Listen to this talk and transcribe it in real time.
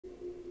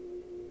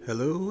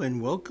Hello and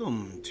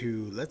welcome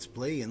to Let's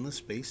Play Endless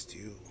Space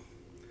 2.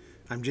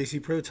 I'm JC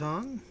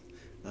Proton.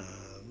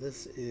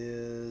 This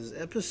is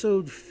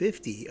episode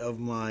 50 of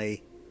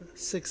my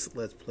sixth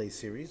Let's Play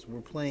series.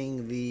 We're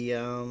playing the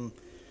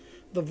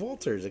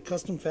Vaulters, a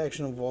custom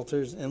faction of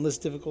Vaulters, endless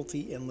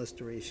difficulty, endless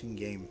duration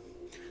game.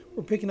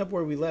 We're picking up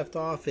where we left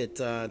off at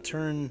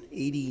turn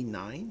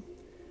 89,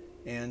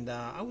 and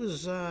I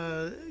was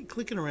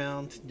clicking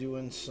around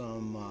doing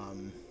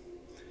some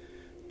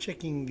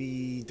checking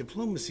the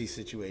diplomacy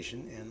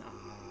situation, and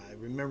I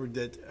remembered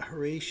that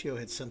Horatio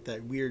had sent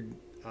that weird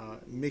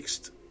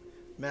mixed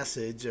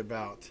message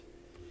about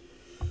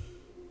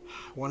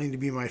wanting to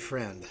be my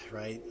friend,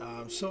 right?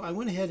 So I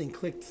went ahead and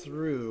clicked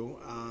through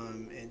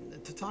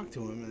and to talk to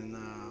him, and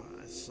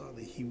I saw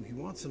that he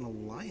wants an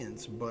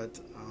alliance, but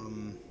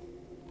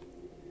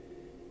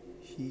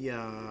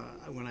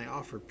when I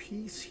offer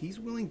peace, he's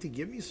willing to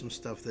give me some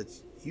stuff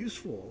that's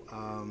useful.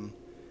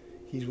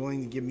 He's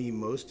willing to give me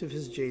most of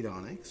his jade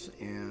onyx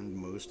and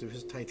most of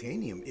his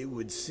titanium, it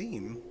would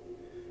seem,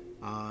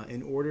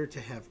 in order to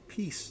have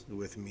peace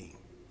with me.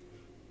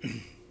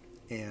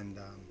 And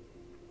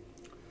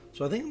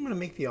so I think I'm going to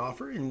make the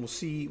offer, and we'll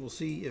see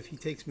if he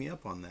takes me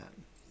up on that.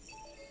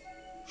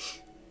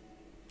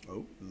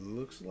 Oh,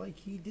 looks like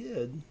he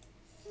did.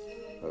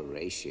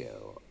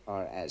 Horatio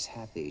are as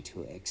happy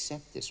to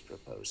accept this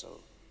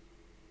proposal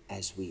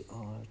as we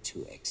are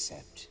to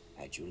accept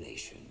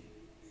adulation.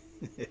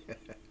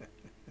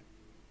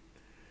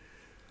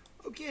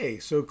 Okay,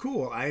 so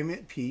cool. I'm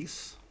at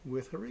peace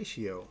with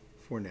Horatio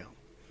for now.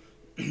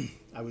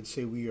 I would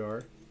say we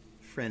are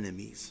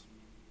frenemies.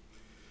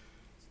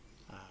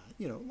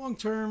 Long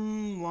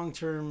term,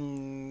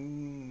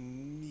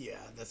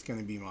 yeah, that's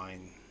going to be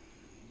mine.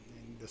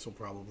 And this will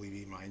probably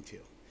be mine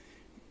too.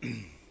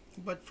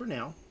 But for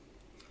now,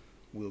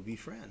 we'll be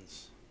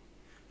friends.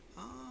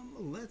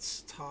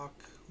 Let's talk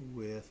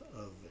with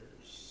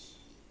others.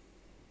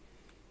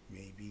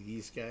 Maybe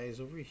these guys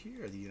over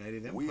here, the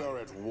United Empire. We are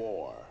at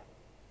war.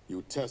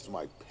 You test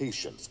my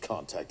patience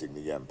contacting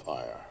the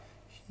Empire.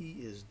 He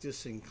is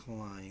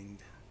disinclined.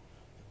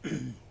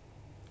 He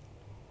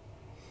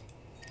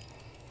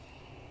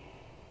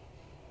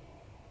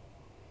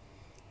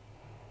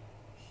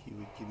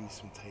would give me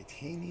some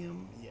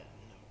titanium. Yeah,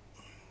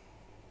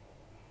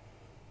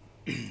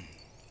 no.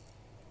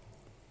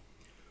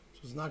 So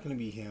it's not going to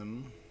be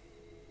him.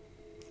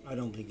 I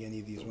don't think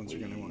any of these ones are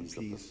going to want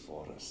peace. The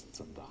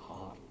forests of the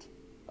heart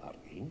are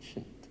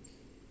ancient.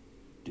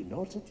 Do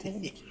not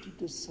attempt to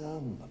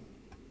discern them.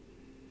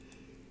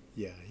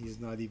 Yeah,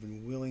 he's not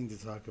even willing to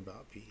talk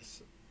about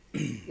peace.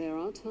 There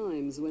are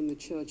times when the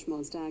Church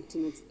must act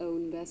in its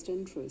own best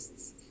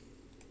interests.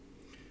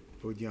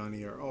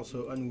 Vodiani are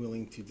also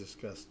unwilling to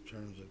discuss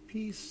terms of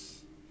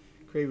peace.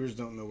 Cravers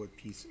don't know what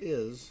peace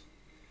is.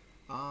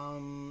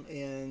 And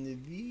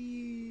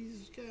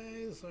these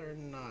guys are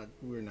not,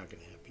 we're not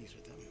going to have peace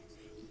with them.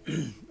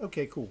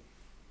 Okay, cool.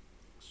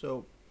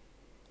 So,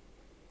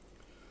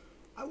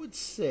 I would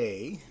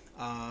say,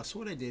 so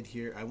what I did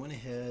here, I went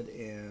ahead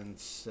and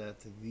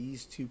set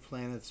these two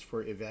planets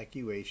for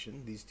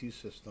evacuation, these two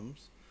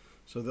systems.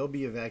 So they'll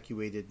be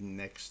evacuated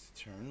next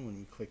turn when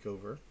we click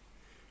over.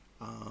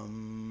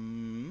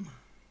 And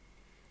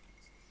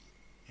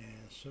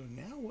so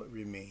now what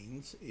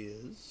remains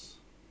is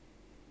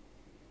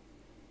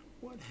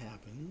what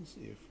happens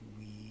if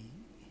we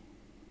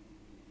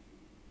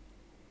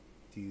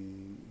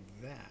do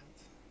that.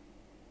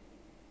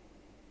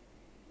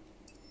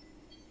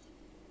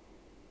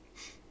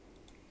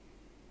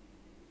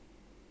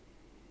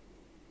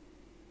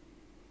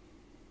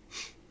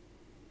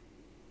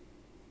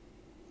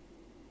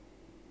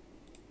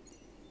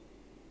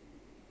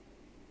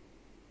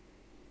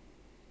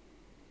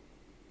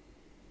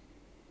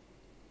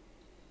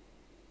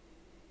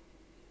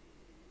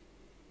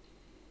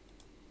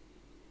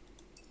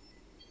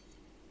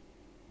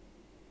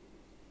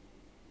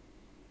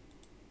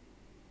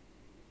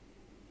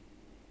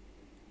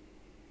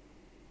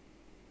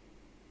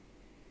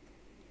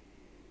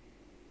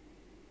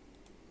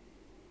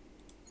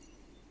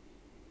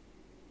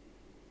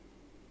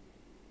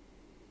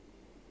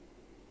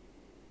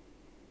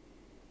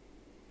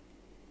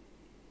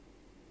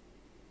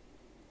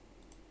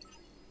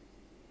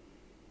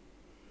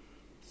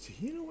 So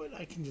you know what?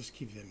 I can just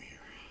keep them here.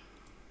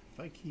 If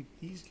I keep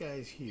these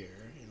guys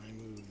here and I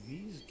move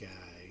these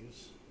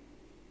guys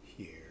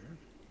here,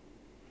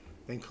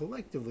 then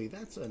collectively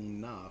that's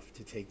enough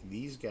to take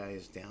these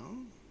guys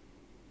down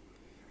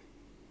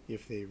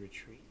if they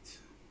retreat.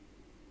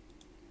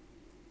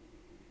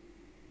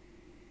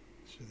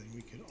 So then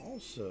we could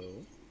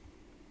also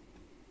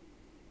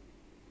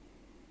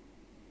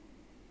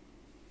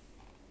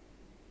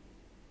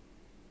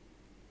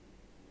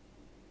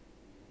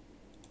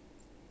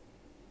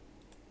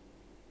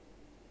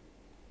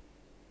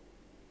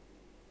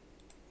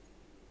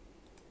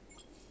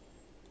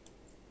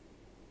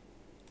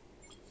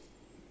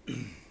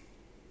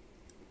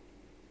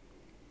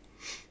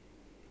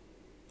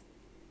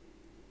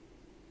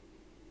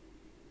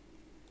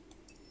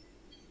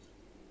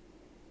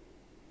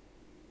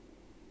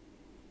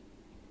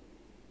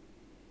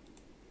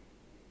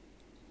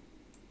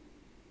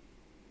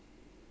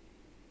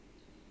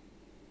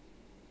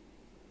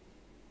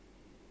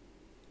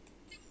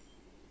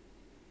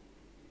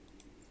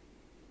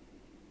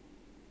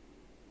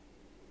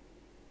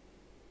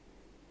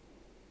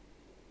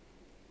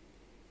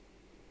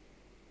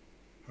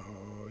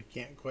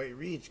Can't quite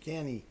reach,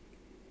 can he?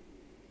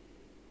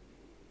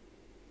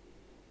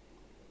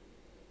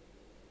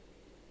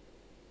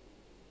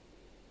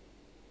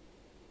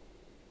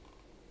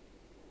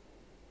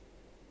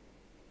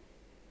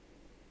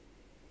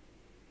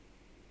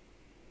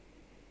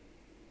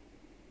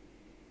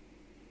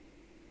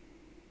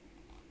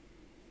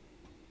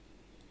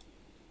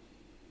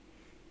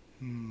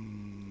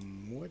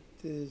 What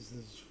is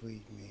this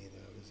fleet made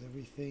of? Is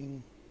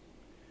everything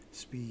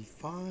speed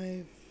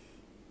 5?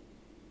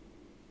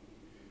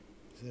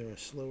 Is there a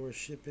slower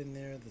ship in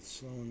there that's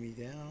slowing me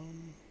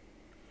down?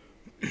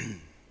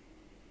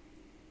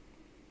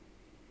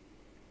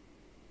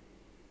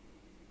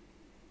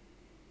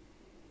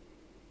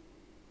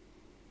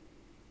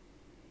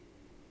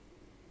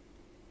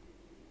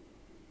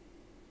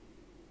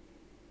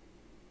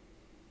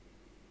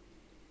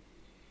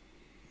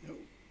 Nope.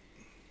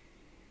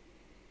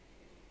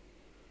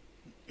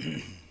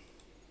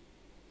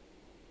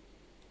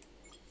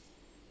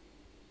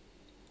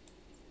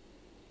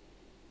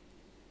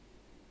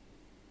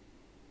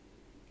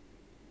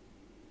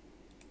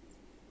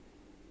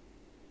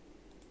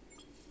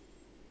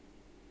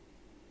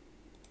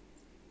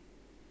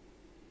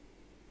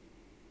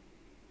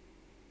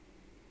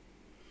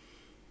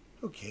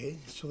 Okay,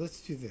 so let's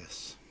do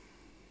this.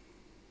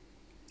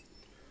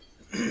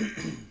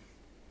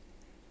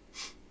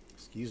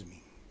 Excuse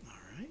me. All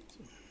right.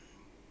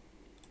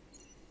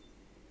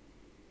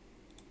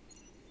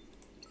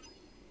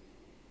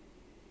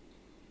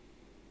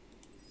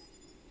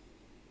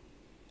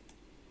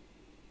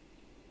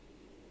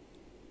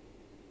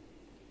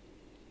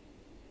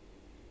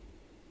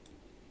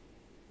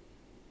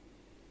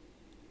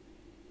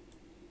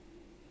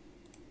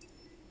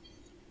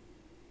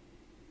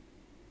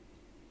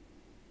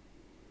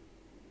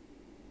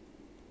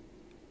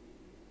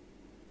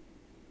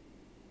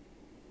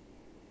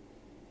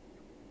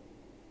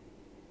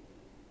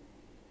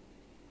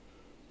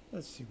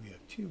 Let's see, we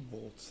have 2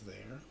 bolts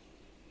there.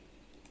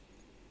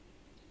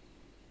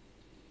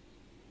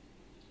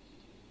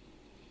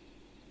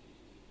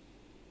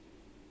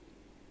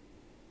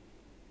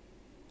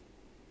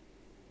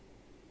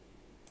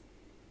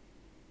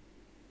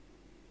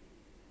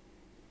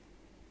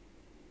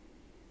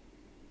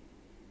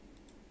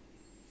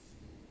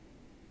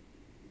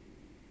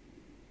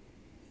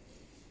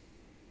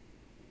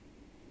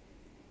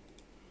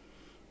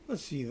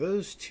 Let's see,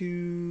 those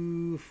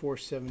 2,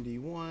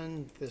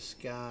 471. This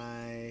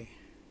guy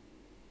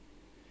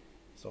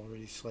is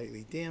already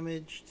slightly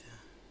damaged.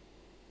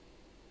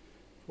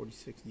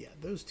 46, yeah,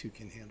 those 2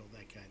 can handle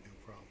that guy, no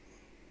problem.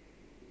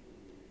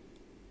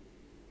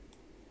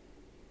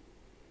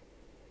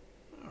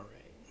 All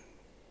right.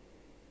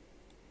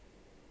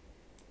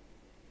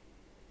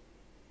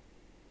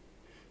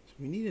 So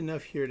we need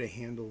enough here to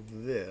handle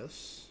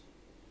this.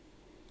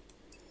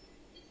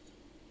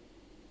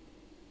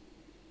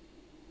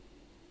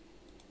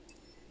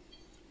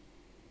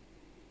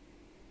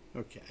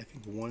 Okay, I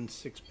think 1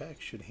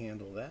 6-pack should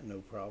handle that,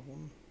 no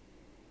problem.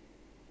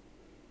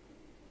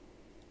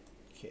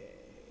 Okay,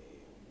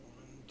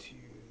 1, 2,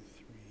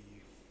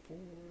 3, 4.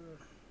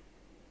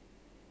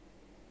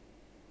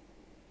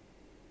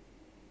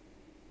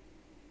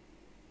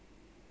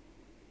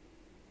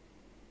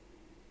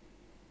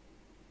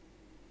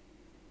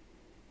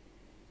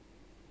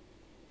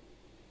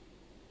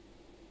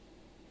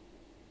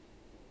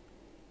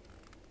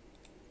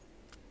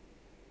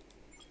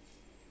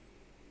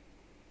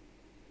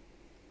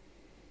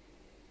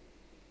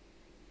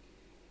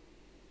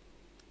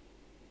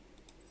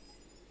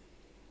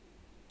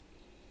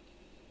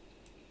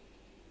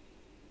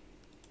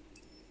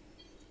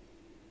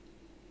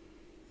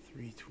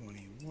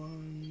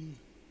 $321,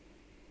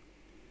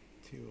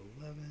 $211,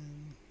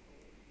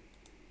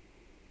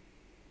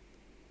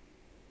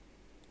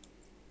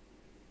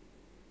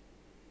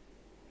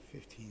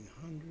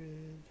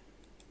 $1,500.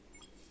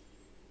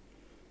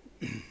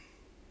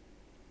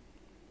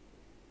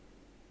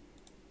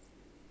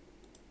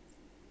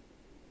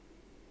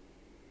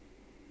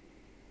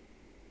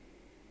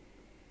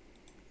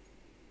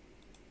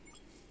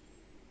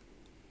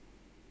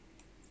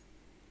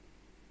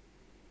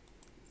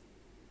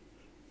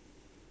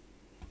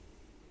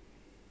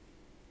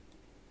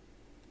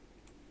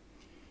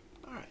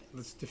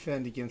 Let's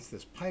defend against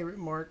this pirate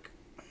mark.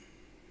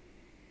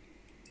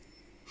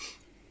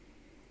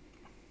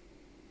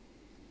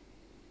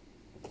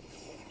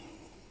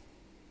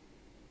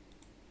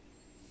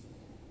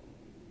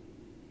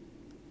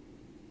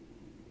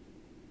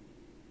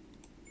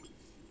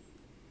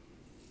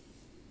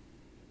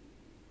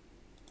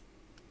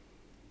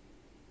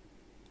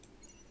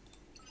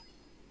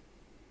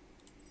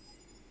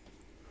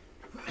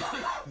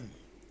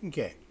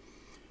 Okay.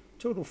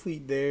 Total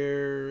fleet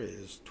there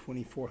is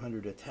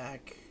 2,400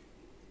 attack.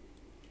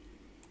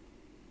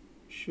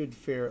 Should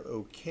fare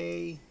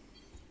okay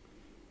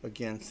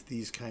against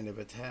these kind of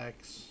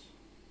attacks.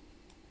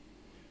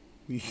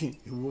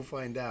 We'll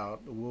find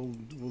out. We'll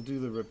do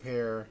the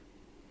repair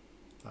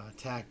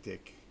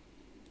tactic.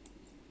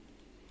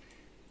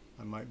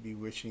 I might be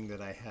wishing that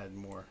I had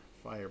more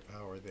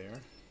firepower there.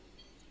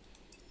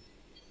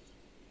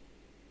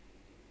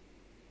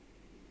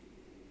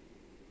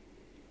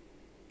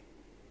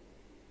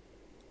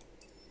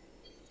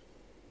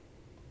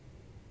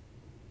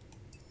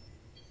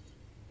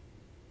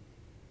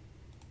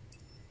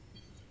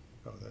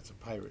 That's a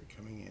pirate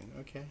coming in.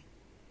 Okay.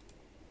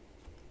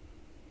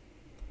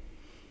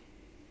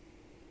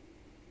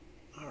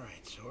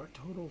 Alright, so our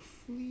total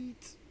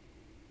fleet,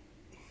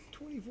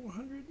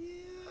 2,400. Yeah,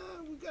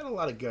 we've got a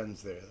lot of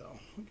guns there, though.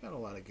 We've got a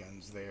lot of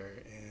guns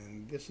there,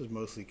 and this is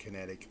mostly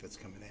kinetic that's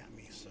coming at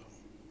me, so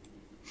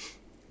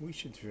we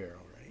should fare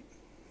all right.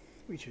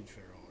 We should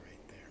fare all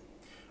right there.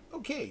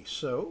 Okay,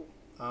 so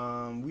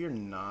we are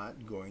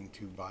not going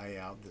to buy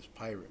out this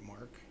pirate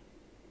mark.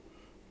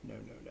 No,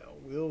 no, no.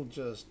 We'll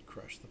just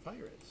crush the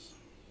pirates.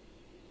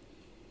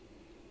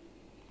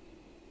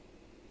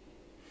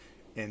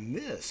 And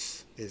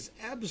this is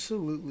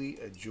absolutely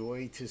a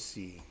joy to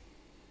see.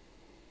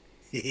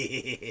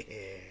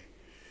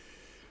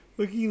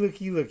 Looky,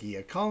 looky, looky.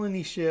 A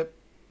colony ship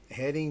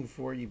heading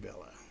for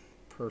Ubella.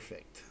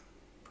 Perfect.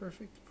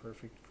 Perfect,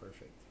 perfect,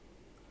 perfect.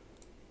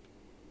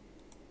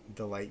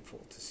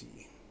 Delightful to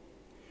see.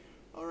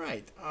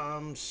 Alright,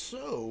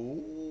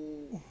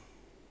 so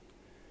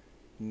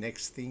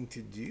next thing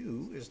to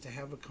do is to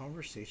have a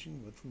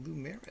conversation with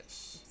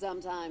Lumeris.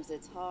 Sometimes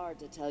it's hard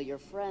to tell your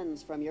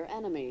friends from your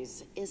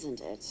enemies,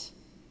 isn't it?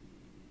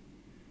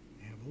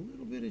 They have a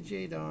little bit of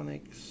jade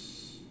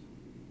onyx.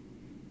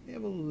 They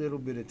have a little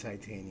bit of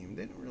titanium.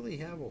 They don't really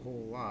have a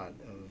whole lot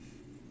of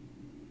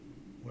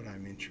what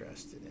I'm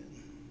interested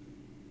in.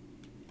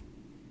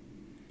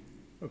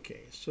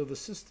 Okay, so the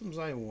systems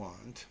I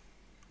want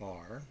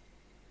are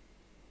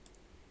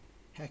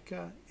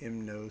Heka,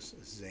 Imnos,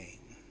 Zane.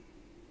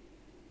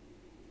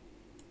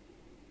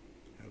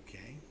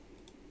 Okay.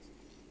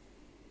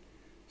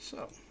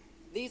 So.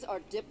 These are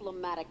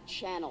diplomatic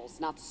channels,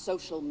 not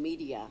social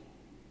media.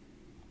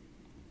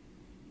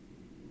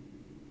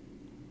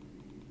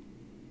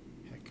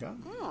 Heka.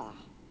 Ah.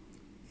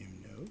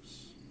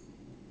 Imnos.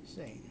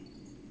 Zane.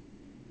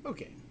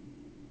 Okay.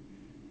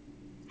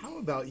 How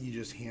about you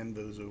just hand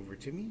those over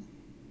to me?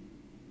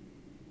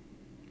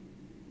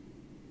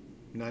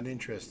 Not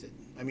interested.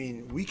 I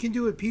mean, we can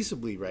do it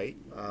peaceably, right?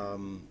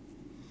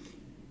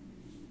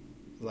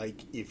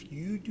 Like, if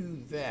you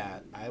do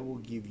that, I will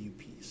give you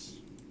peace.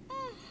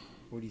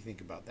 What do you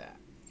think about that?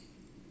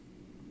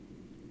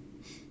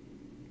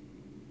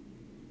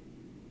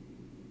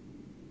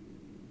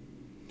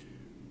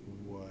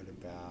 What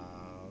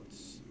about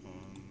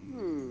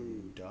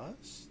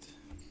dust?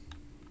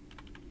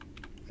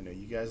 I know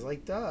you guys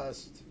like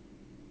dust.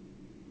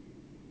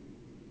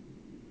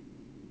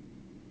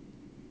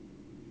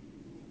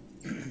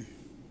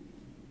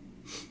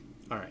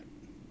 All right.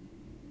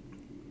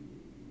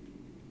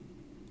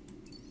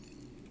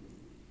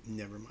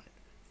 Never mind.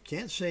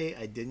 Can't say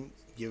I didn't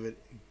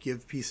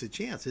give peace a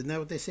chance. Isn't that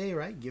what they say,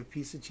 right? Give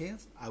peace a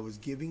chance. I was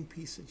giving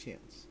peace a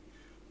chance.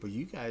 But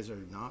you guys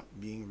are not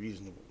being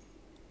reasonable.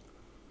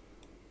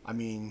 I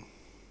mean,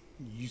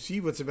 you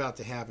see what's about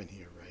to happen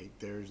here, right?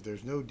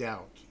 There's no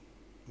doubt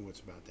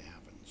what's about to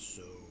happen.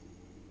 So,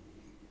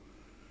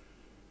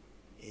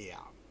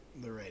 yeah,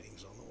 the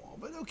writing's on the wall.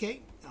 But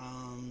okay,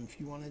 if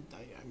you want to,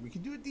 we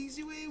can do it the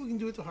easy way. We can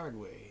do it the hard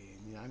way.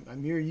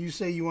 I'm hearing you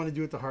say you want to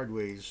do it the hard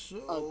way.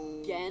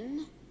 So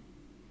again?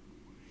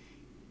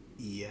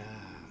 Yeah.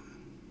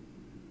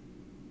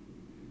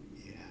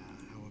 Yeah.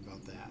 How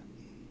about that?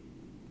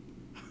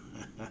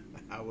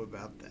 How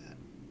about that?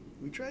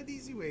 We tried the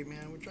easy way,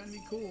 man. We're trying to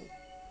be cool.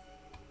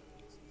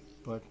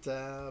 But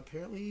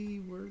apparently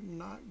we're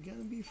not going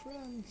to be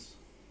friends.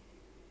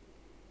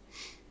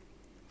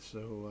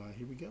 So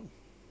here we go.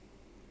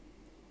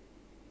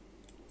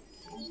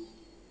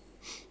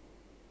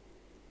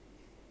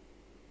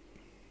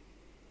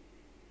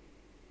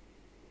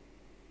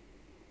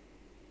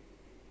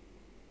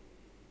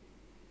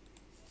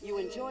 You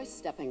enjoy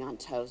stepping on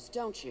toes,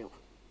 don't you?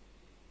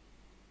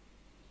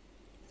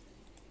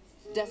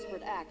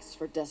 Desperate acts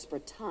for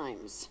desperate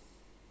times.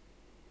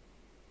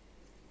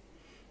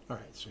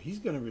 Alright, so he's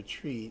going to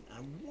retreat. I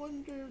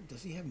wonder,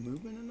 does he have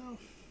movement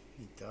enough?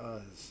 He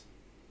does.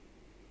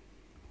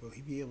 Will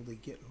he be able to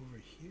get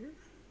over here?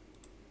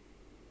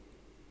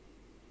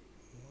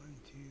 1,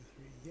 2,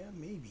 3. Yeah,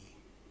 maybe.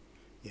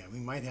 Yeah, we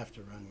might have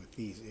to run with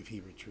these if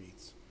he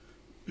retreats.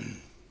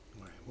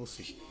 Alright, we'll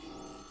see.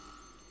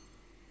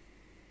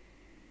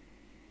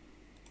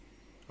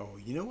 Oh,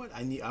 you know what?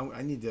 I need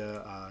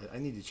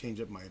to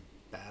change up my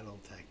battle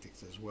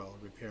tactics as well.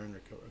 Repair and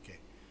recover. Okay.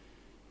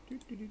 We'll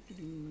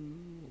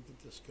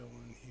get this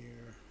going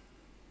here.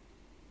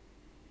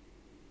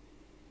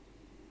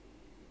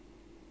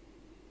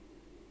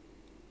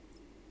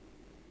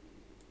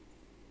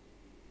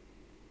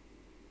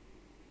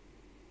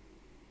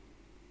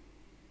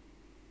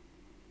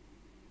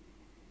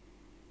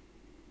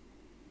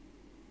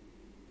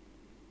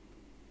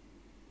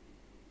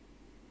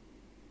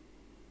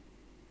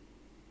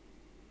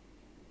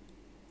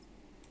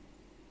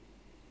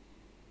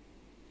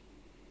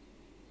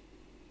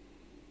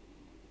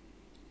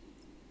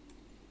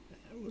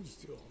 We'll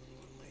just do all in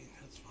one lane.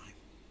 That's fine.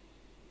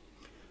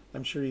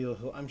 I'm sure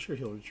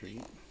he'll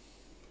retreat.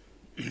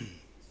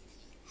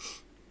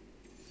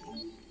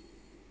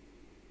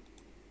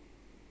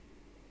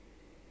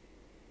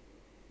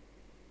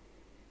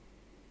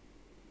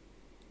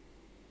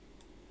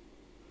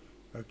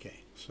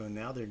 Okay, so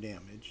now they're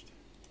damaged.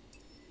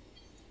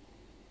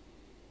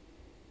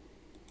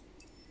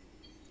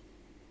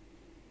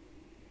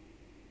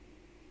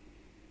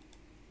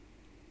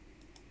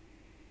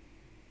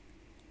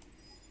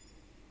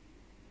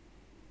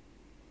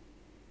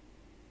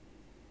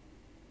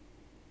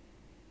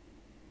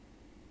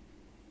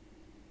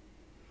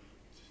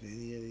 Does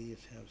any of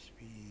these have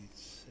speed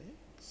 6?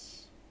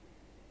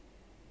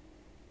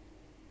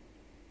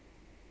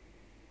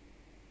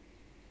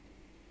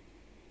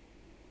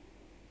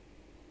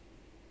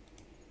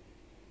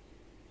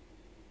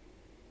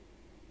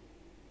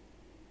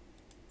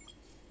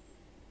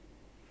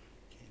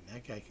 Okay,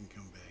 that guy can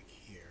come back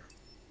here.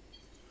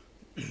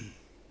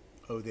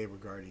 Oh, they were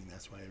guarding.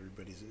 That's why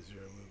everybody's at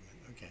 0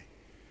 movement.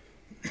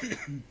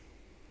 Okay.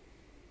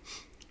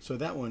 So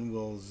that one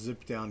will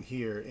zip down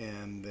here,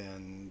 and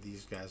then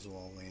these guys will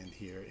all land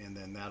here, and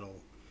then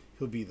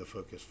he'll be the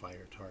focus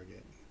fire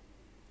target.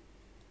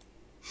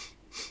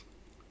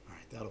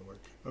 Alright, that'll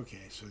work.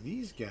 Okay, so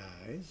these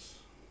guys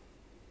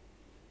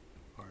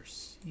are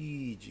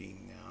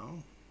sieging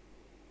now.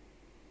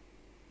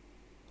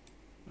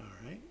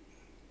 Alright.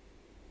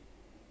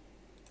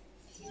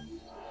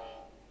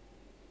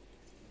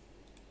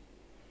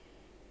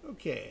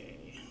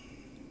 Okay.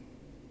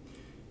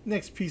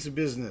 Next piece of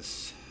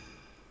business.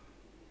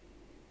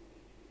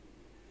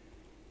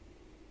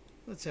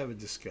 Let's have a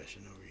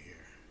discussion over here.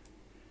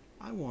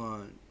 I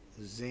want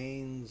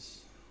Zanes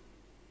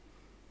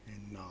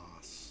and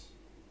Nos.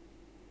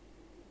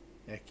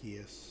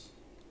 Echius.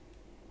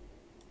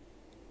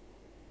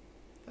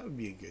 That would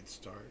be a good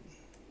start.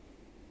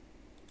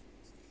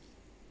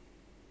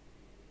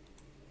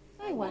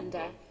 I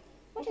wonder,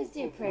 what is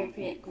the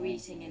appropriate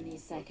greeting in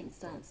these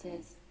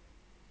circumstances?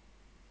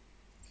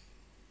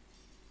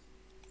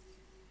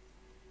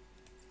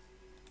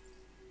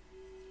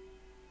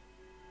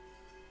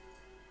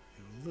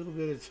 A little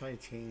bit of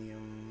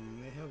titanium.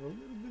 They have a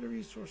little bit of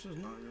resources,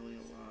 not really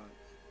a lot.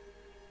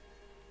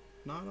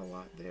 Not a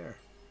lot there.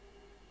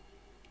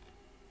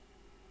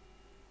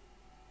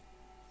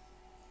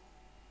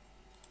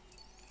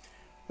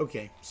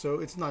 Okay, so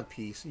it's not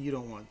peace. You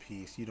don't want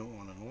peace. You don't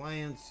want an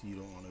alliance. You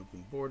don't want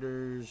open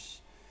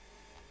borders.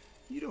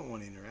 You don't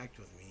want to interact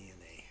with me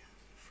in a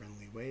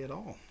friendly way at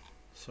all.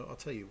 So I'll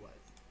tell you what.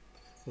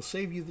 We'll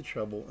save you the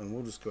trouble, and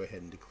we'll just go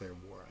ahead and declare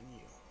war on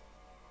you.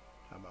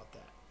 How about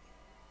that?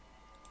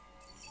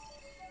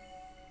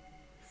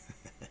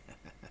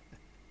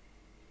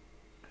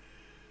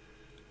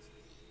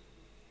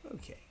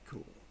 Okay,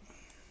 cool.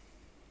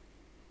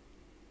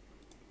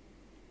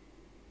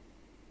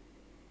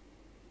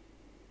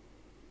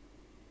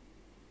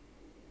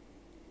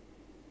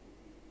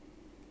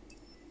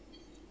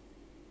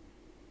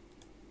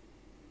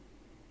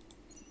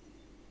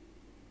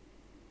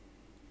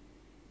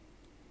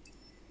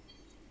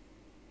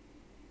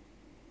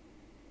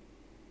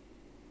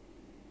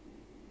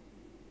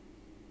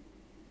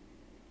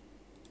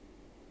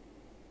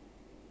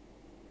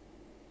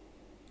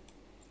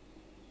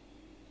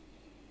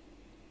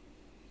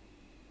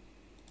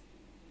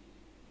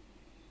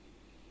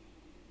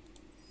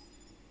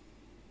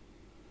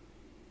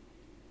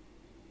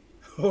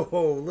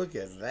 Oh, look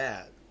at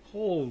that.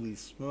 Holy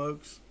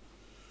smokes.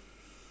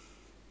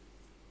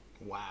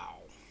 Wow.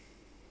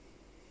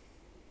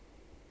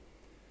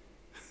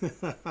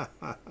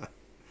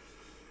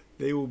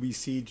 They will be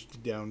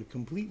sieged down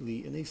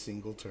completely in a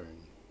single turn.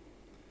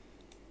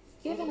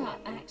 Given our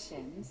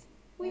actions,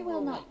 we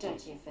will not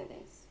judge you for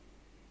this.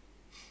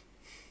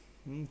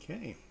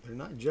 Okay, they're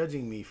not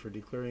judging me for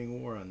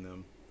declaring war on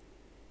them.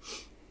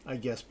 I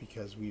guess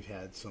because we've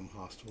had some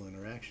hostile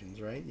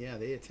interactions, right? Yeah,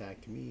 they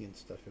attacked me and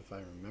stuff if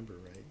I remember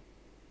right.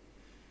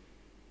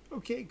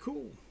 Okay,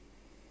 cool.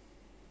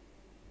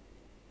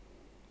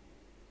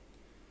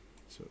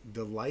 So,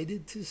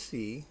 delighted to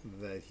see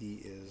that he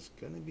is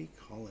going to be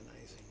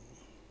colonizing.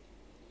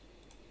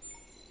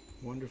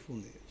 Wonderful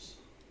news.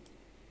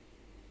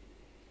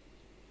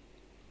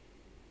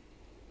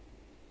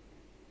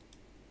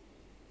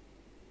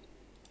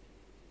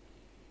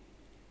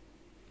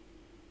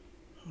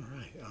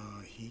 Alright,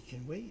 he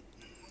can wait.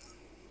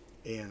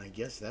 And I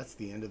guess that's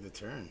the end of the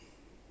turn.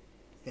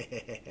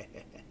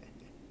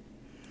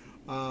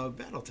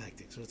 Battle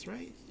tactics, that's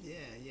right. Yeah.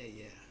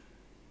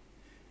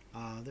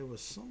 There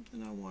was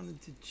something I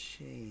wanted to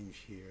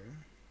change here.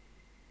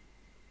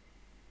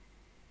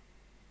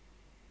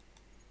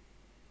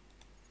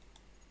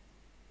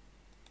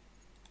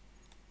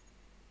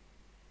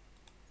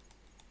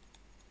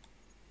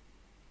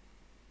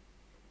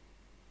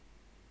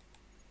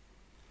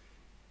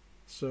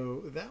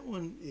 So that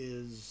one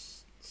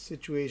is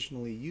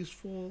situationally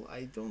useful.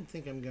 I don't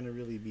think I'm going to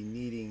really be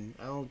needing.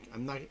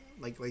 I'm not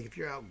like if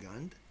you're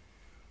outgunned,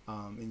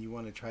 and you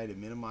want to try to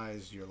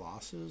minimize your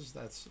losses.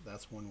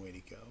 That's one way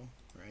to go,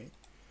 right?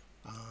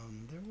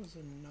 There was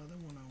another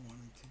one I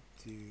wanted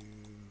to do.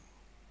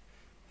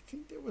 I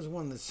think there was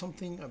one that's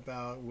something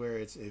about where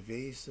it's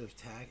evasive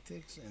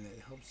tactics and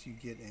it helps you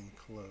get in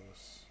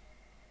close.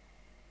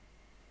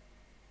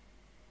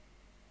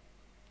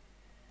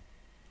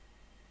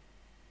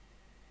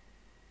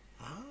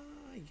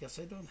 guess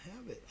I don't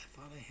have it. I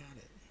thought I had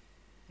it.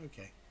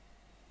 Okay.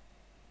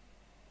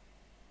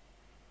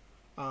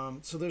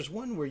 So there's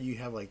one where you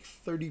have like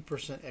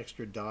 30%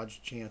 extra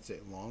dodge chance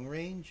at long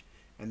range,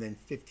 and then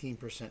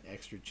 15%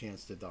 extra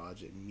chance to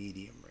dodge at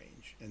medium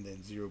range, and then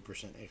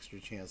 0% extra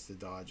chance to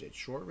dodge at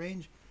short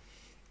range.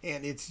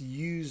 And it's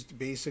used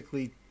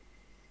basically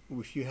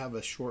if you have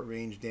a short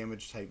range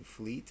damage type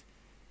fleet,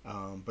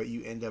 but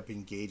you end up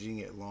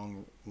engaging at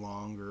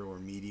longer or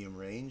medium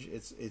range.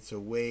 It's a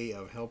way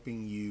of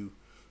helping you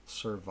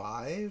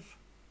survive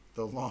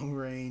the long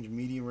range,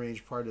 medium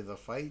range part of the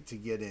fight to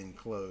get in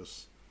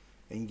close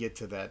and get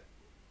to that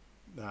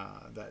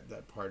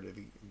part of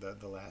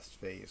the last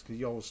phase, because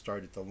you always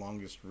start at the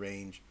longest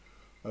range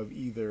of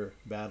either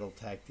battle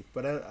tactic.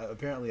 But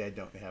apparently I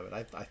don't have it.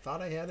 I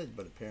thought I had it,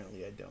 but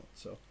apparently I don't.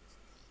 So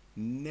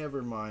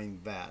never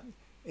mind that.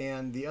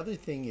 And the other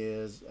thing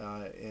is,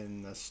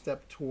 in a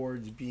step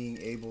towards being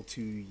able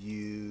to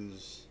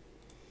use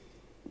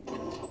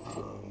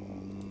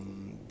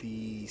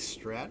the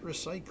strat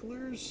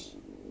recyclers,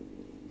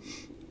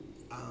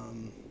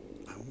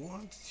 I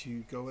want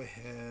to go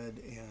ahead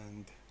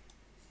and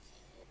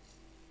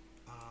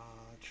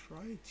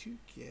try to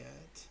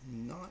get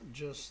not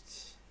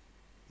just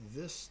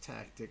this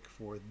tactic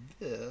for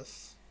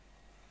this,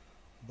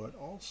 but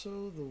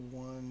also the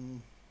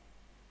one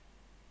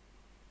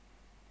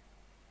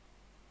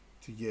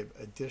to give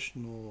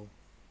additional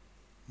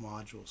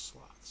module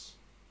slots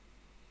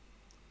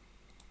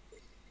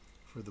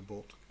for the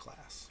Bolt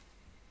class.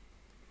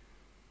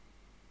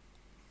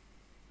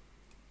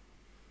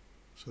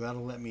 So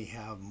that'll let me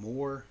have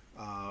more,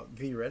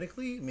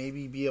 theoretically,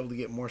 maybe be able to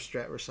get more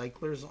strat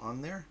recyclers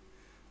on there.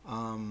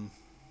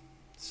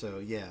 So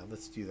yeah,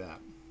 let's do that.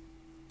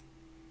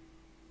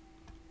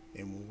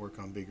 And we'll work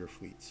on bigger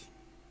fleets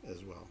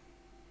as well.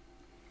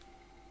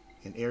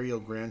 And aerial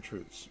grand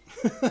troops.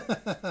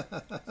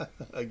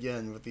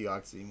 Again, with the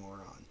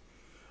oxymoron.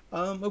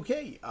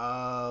 Okay,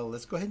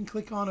 let's go ahead and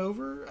click on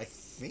over. I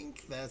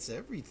think that's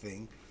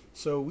everything.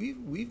 So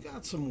we've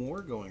got some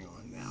war going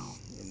on now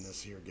in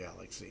this here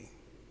galaxy.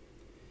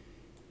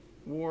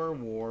 War.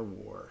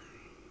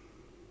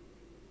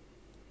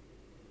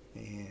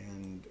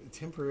 And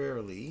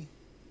temporarily,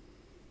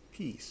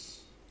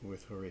 peace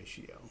with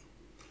Horatio.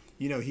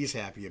 You know, he's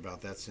happy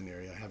about that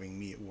scenario, having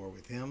me at war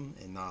with him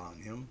and not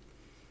on him.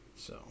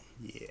 So,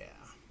 yeah.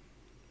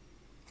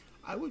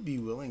 I would be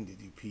willing to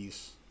do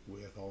peace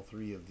with all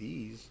three of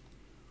these,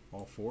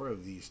 all four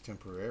of these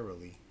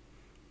temporarily,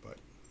 but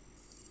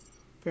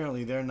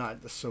apparently they're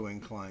not so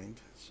inclined.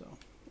 So,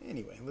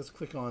 anyway, let's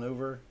click on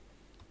over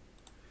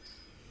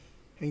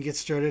and get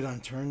started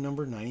on turn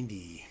number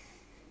 90.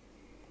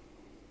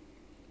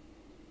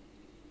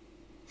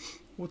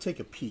 We'll take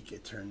a peek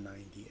at turn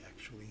 90,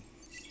 actually.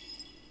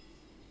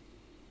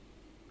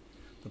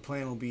 The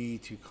plan will be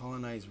to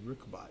colonize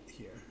Rookbot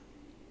here.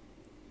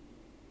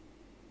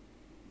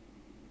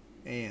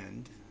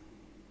 And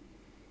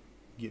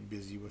get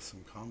busy with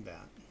some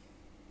combat.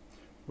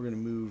 We're going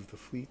to move the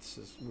fleets.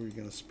 We're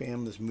going to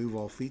spam this move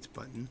all fleets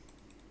button,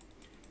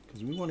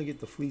 because we want to get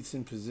the fleets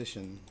in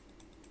position.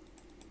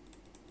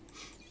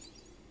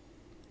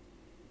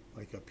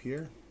 Like up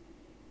here.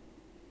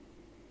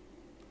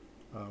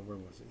 Where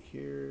was it?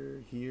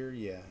 Here,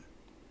 yeah.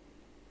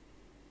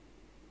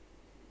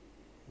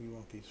 We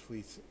want these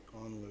fleets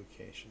on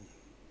location.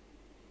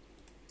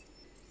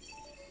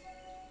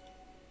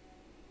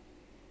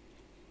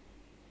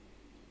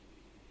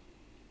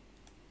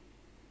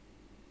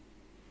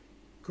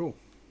 Cool.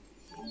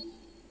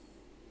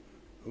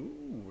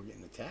 Ooh, we're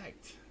getting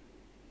attacked.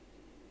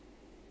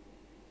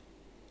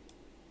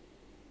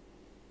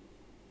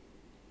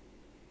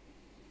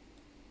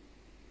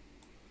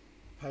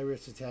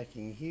 Pirates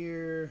attacking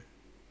here.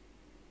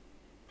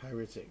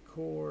 Pirates at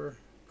core.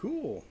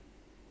 Cool.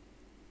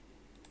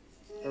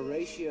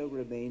 Horatio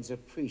remains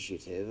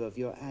appreciative of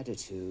your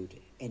attitude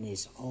and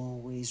is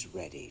always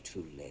ready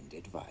to lend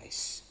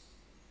advice.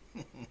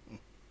 You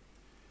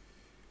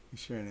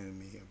share an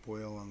enemy, a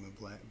boil on the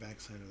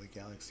backside of the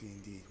galaxy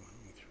indeed. Why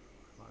don't we throw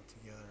a lot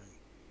together and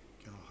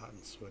get all hot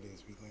and sweaty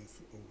as we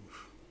length.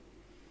 Oof.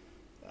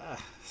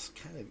 Ah, it's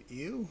kind of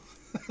ew.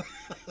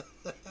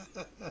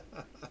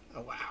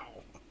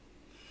 Wow.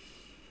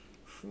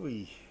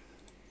 Phooey.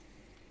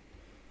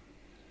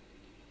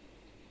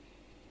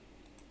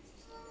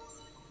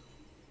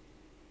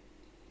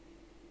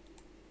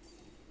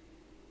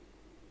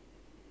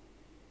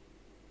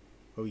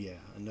 Oh yeah,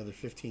 another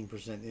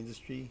 15%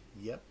 industry.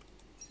 Yep.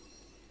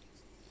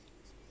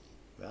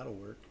 That'll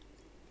work.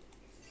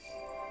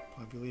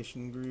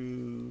 Population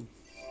grew.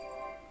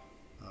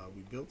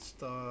 We built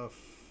stuff.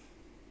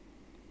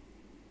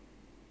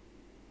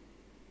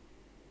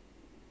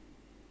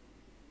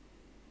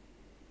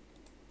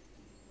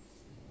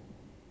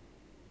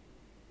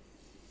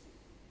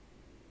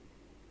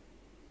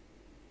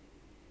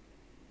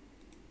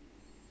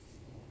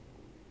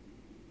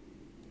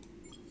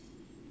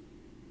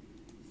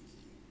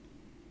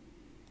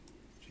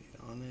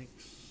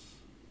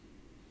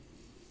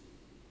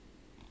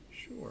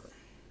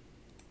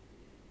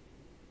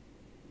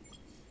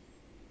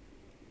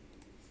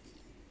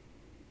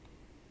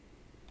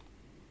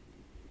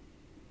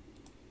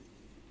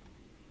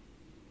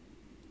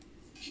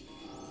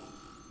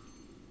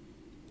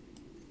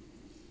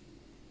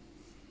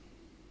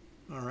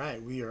 All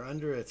right, we are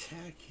under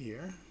attack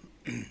here.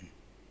 Let's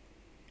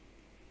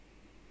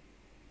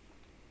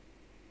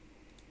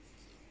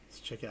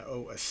check out.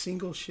 Oh, a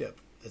single ship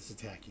that's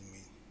attacking me.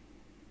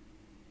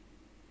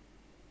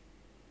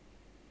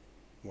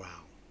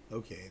 Wow.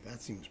 Okay,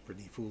 that seems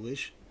pretty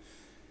foolish.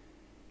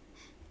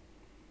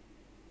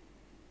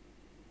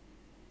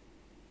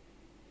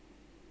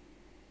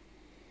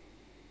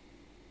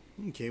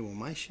 Okay, well,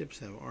 my ships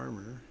have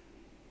armor,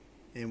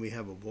 and we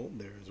have a bolt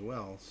there as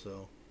well,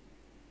 so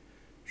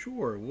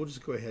sure, we'll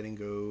just go ahead and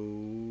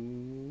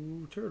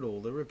go turtle.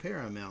 The repair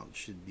amount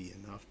should be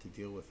enough to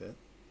deal with it.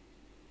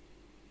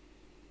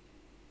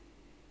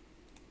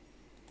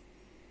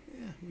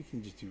 Yeah, we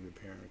can just do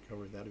repair and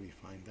recover. That'll be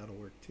fine. That'll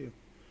work too.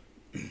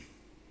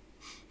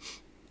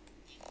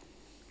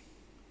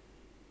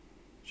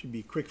 Should be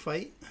a quick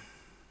fight.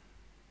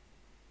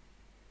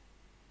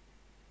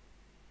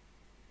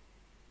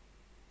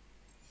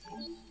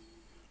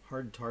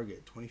 Hard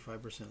target,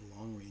 25%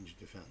 long range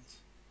defense.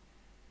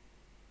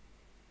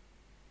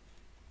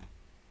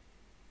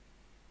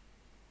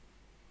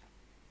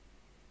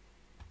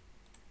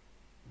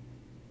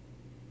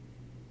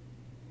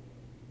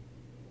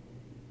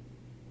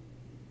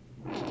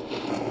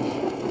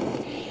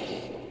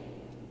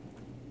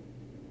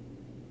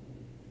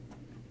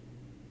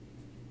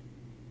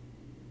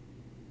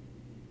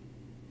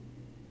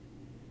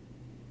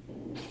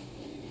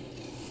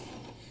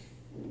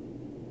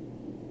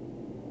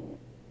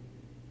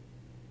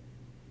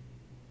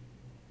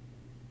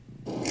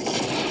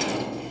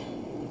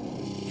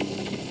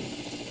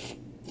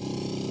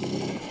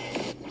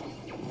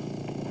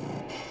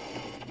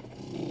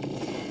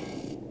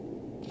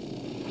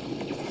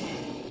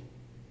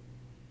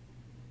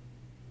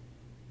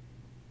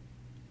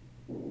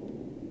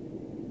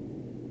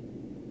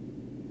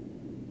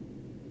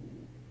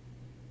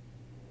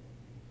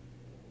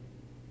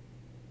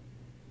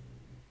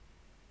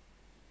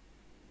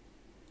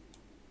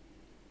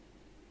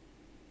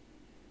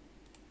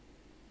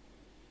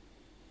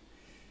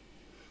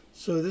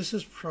 So this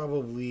is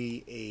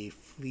probably a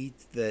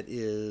fleet that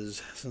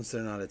is, since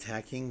they're not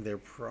attacking, they're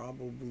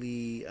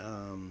probably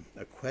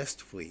a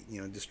quest fleet.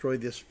 You know, destroy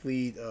this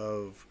fleet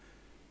of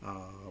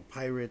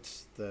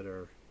pirates that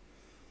are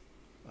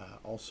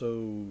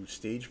also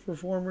stage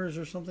performers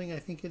or something, I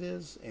think it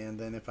is. And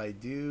then if I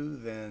do,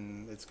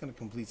 then it's going to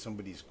complete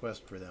somebody's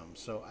quest for them.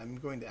 So I'm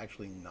going to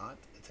actually not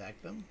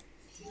attack them.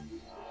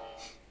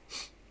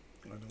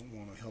 I don't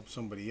want to help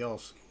somebody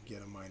else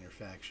get a minor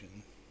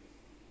faction.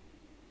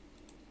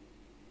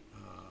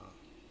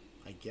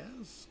 I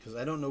guess, because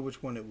I don't know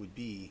which one it would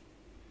be.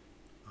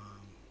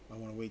 I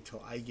want to wait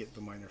till I get the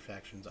minor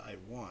factions I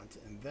want,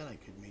 and then I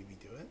could maybe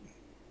do it.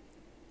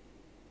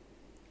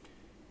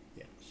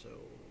 Yeah, so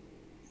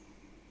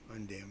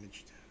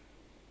undamaged.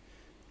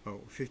 Oh,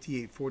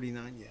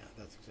 5849. Yeah,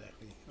 that's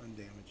exactly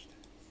undamaged.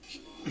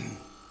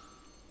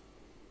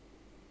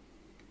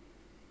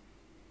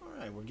 All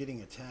right, we're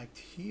getting attacked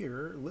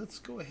here. Let's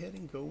go ahead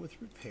and go with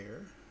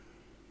repair.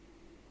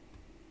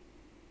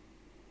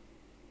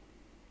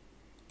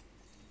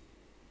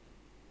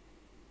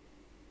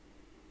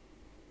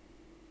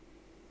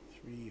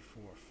 3,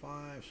 4,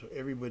 5. So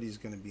everybody's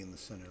going to be in the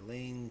center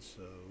lane.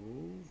 So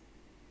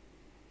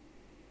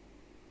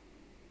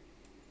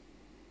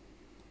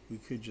we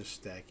could just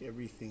stack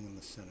everything in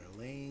the center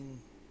lane.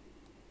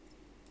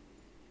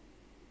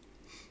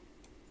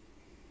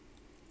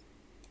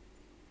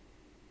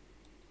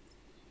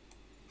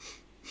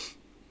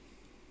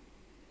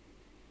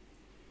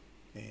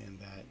 And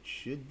that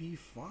should be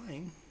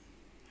fine.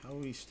 How are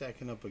we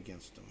stacking up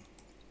against them?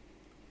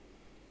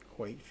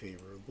 Quite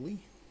favorably.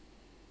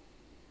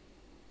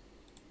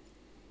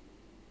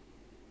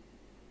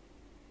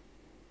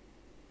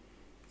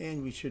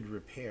 And we should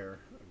repair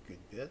a good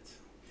bit.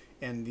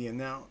 And the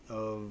amount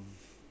of,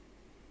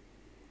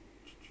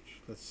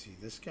 let's see,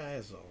 this guy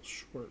is all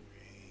short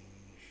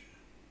range.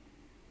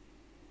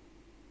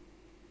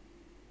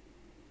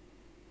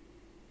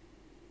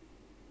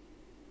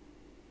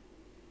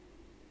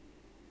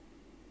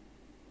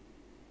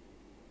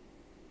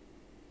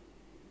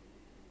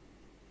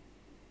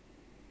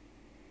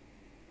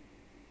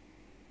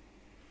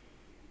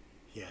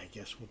 Yeah, I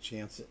guess we'll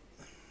chance it.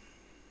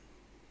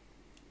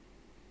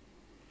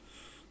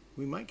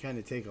 We might kind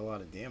of take a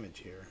lot of damage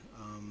here.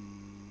 I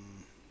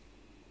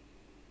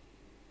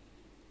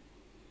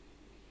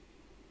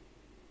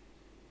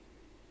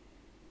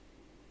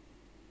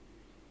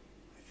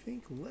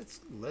think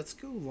let's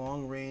go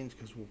long range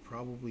because we'll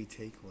probably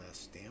take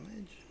less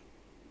damage,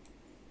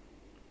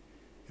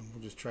 and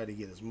we'll just try to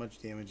get as much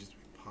damage as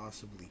we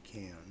possibly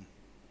can.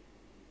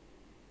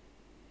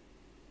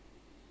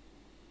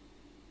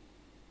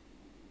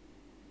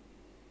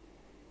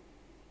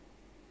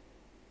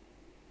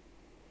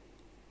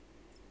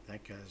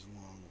 That guy's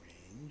long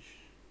range.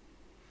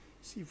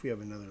 See if we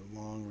have another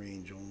long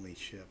range only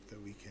ship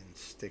that we can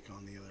stick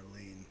on the other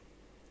lane.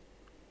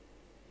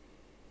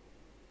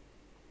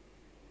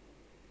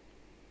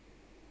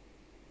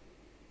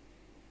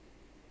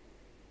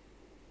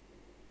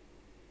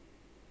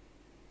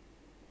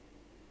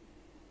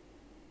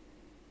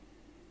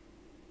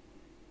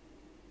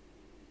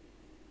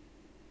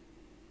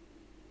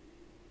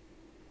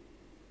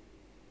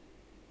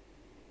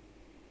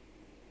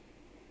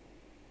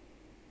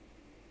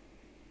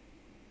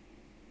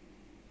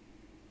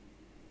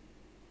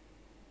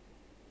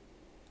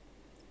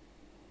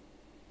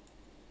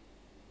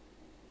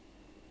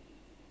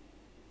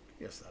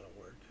 guess that'll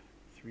work.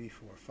 3,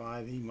 4,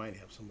 5. He might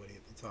have somebody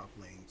at the top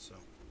lane, so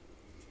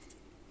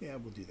yeah,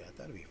 we'll do that.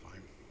 That'll be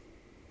fine.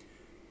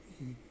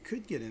 You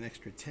could get an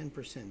extra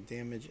 10%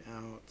 damage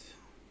out.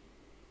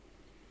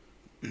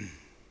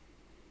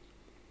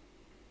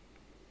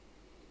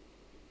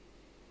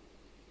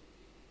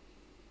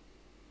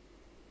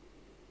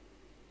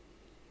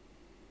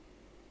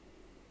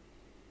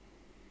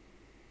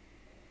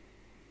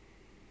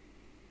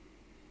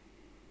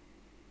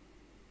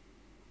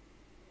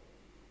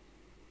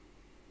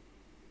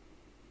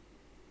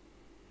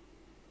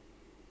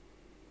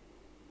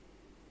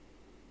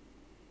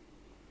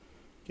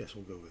 Guess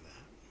we'll go with that.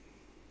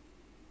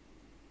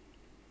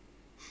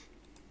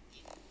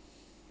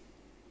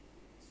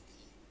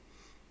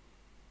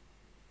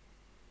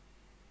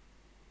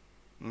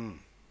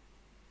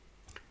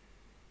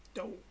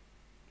 Don't.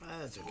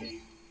 That's okay.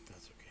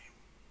 That's okay.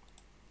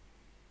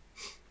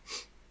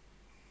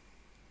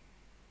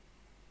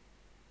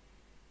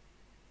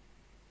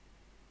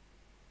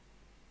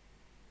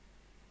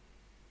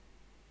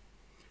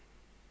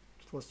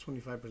 Plus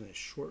 25%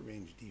 short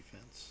range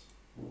defense.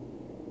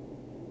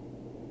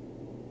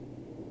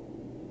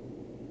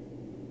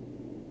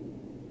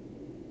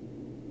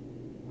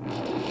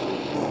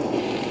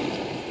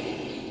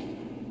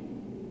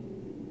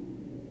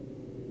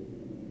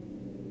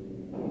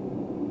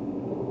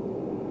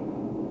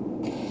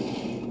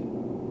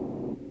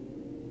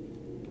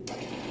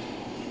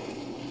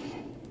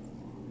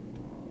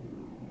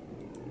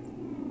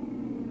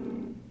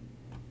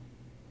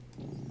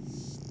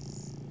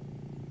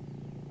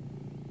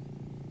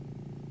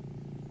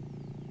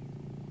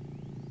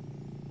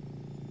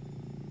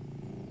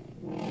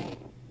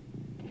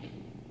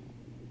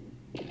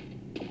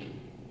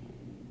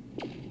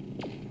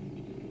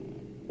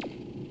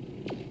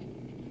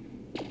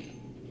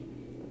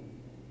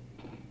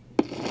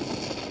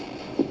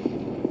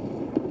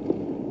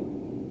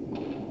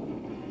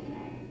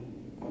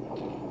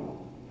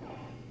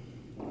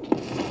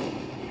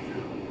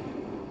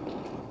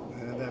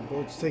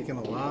 Bolt's taking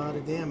a lot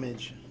of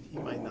damage. He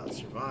might not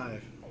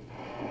survive.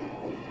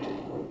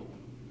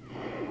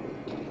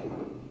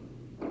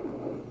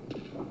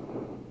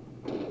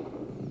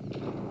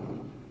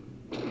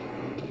 Yeah,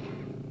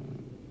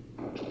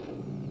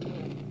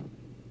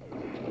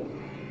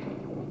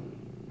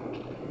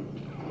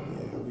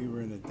 we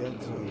were in a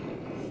dead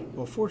zone.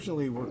 Well,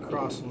 fortunately, we're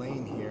cross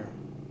lane here.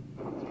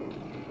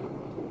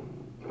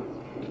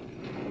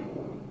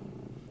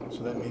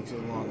 So that makes it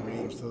long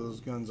range, so those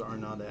guns are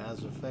not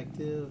as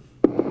effective.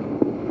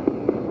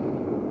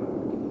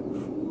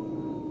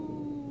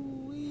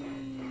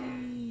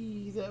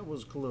 Whee, that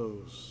was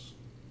close.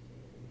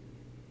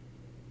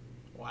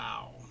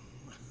 Wow.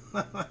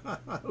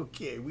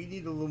 Okay, we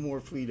need a little more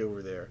fleet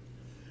over there.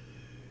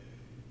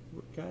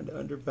 We're kind of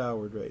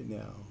underpowered right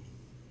now.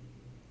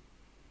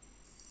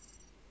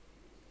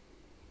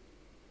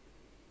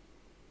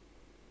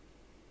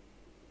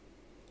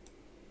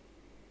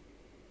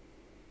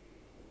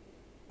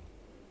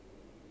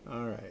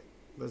 Alright,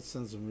 let's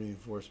send some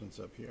reinforcements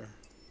up here.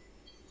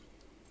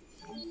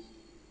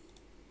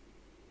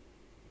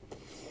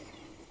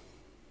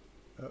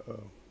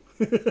 Uh-oh.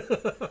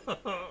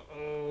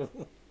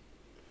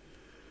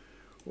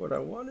 What I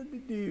wanted to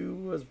do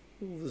was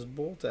pull this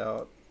bolt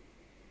out,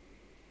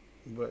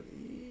 but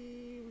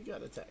we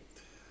got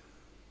attacked.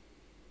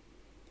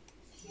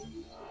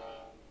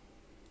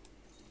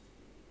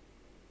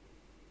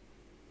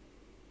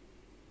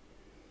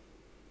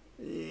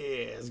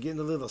 Yeah, it's getting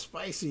a little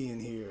spicy in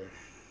here.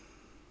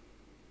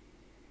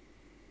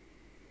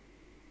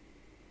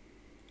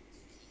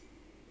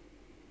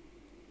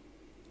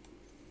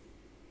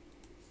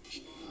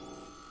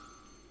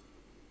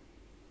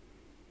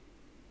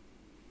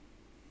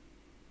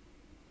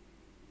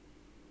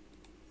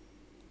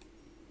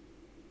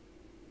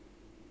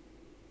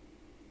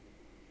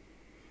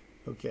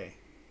 Okay.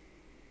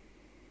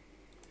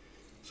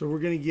 So we're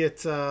gonna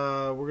get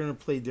we're gonna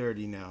play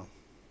dirty now.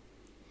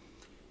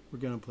 We're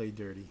gonna play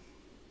dirty.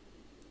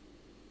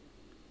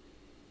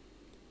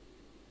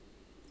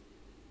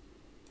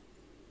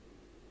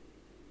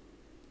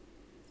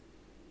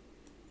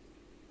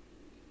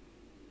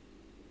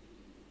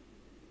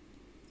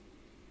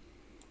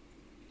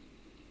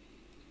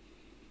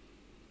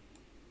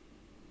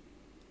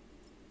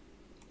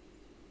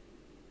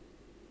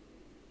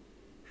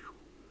 Whew.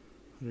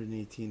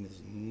 118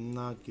 is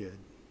not good.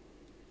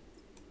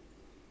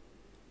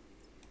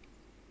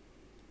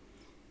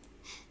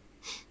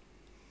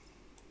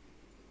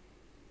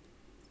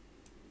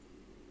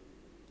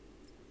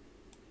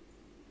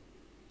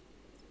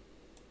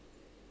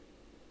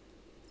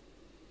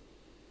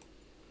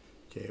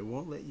 Okay, it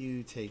won't let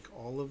you take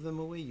all of them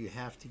away. You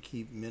have to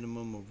keep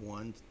minimum of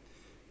one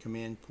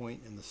command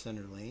point in the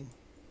center lane.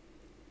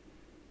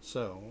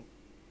 So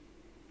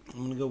I'm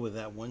going to go with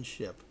that one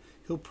ship.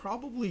 He'll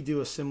probably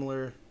do a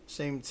similar,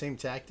 same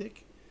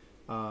tactic.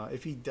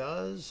 If he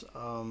does,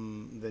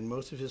 then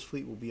most of his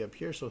fleet will be up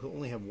here, so he'll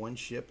only have one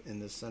ship in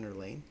this center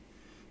lane.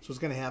 So what's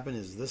going to happen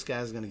is this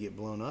guy's going to get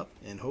blown up,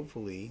 and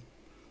hopefully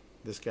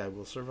this guy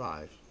will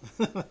survive.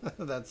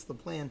 That's the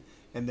plan.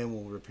 And then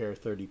we'll repair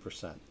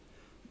 30%.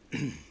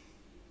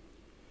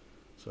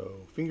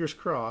 So, fingers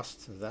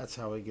crossed, that's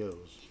how it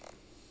goes.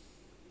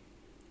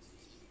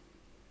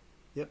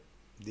 Yep,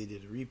 they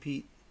did a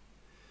repeat.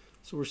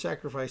 So we're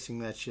sacrificing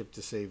that ship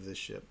to save this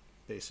ship,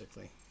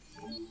 basically.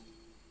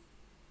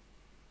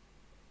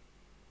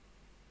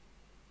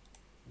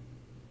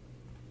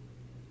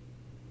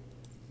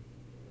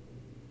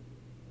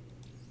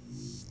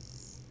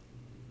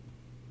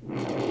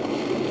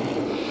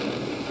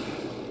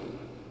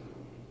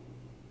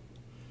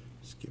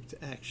 Skip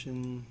to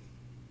action.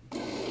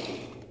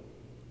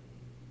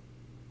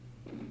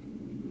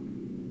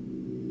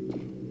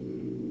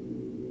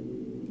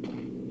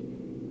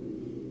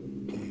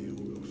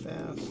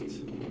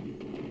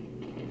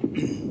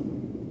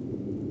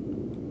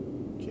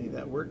 Okay,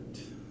 that worked.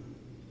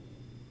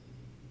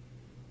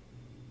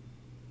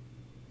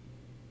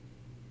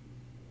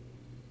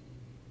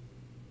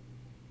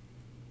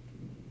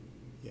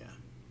 Yeah.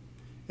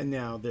 And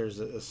now there's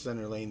a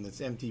center lane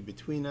that's empty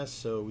between us,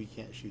 so we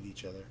can't shoot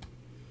each other.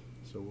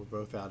 So we're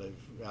both out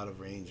of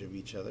range of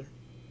each other.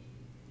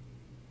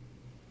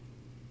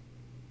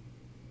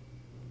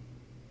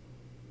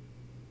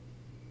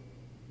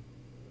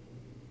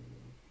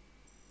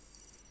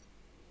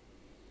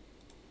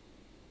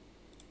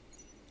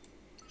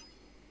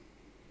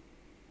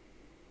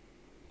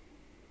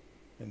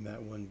 And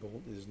that one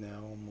bolt is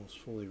now almost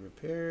fully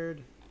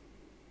repaired.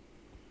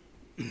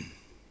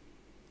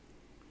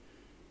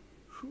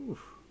 Whew.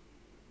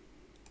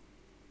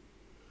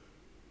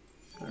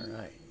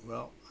 Alright,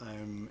 well,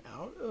 I'm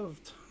out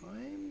of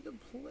time to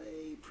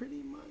play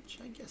pretty much.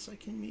 I guess I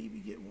can maybe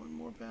get one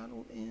more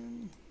battle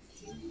in.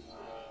 See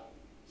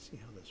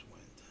how this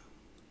went.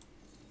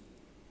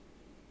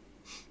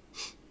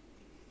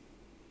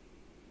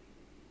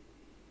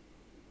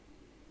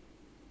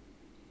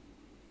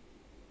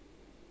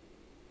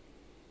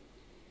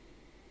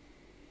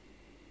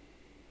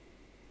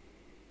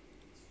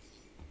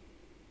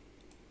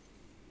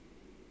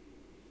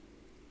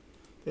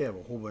 They have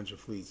a whole bunch of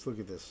fleets. Look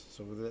at this.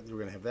 So we're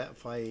going to have that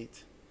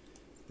fight.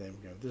 Then we're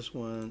going to have this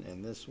one,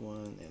 and this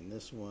one, and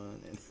this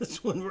one, and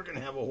this one. We're going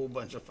to have a whole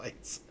bunch of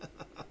fights.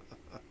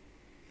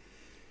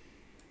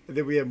 And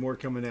then we have more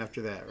coming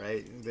after that,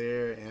 right?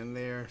 There and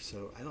there.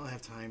 So I don't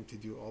have time to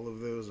do all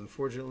of those,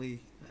 unfortunately.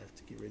 I have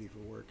to get ready for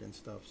work and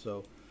stuff.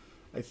 So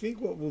I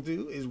think what we'll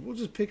do is we'll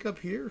just pick up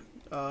here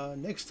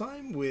next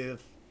time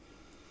with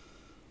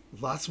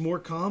lots more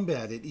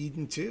combat at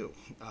Eden 2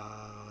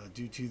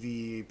 due to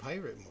the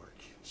pirate mark.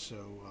 So,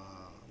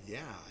 yeah,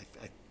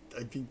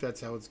 I think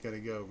that's how it's going to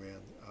go, man.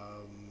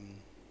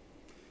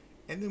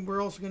 And then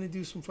we're also going to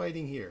do some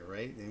fighting here,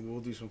 right? And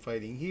we'll do some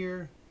fighting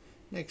here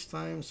next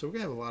time. So we're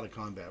going to have a lot of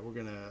combat. We're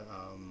going to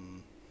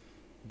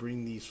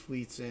bring these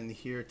fleets in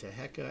here to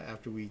Heka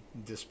after we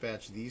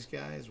dispatch these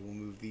guys. We'll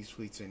move these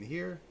fleets in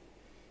here,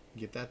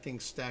 get that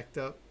thing stacked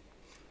up,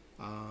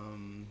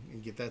 and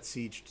get that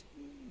siege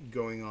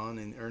going on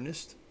in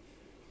earnest.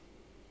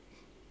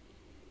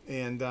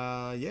 And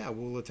yeah,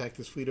 we'll attack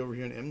this fleet over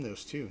here in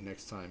Emnos too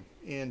next time,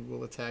 and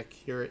we'll attack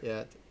here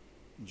at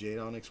Jade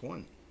Onyx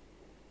 1.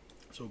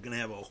 So we're gonna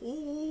have a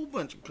whole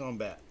bunch of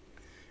combat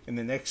in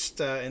the next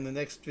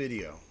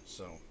video.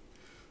 So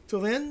till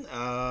then,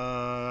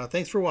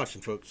 thanks for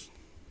watching, folks.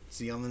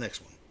 See you on the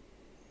next one.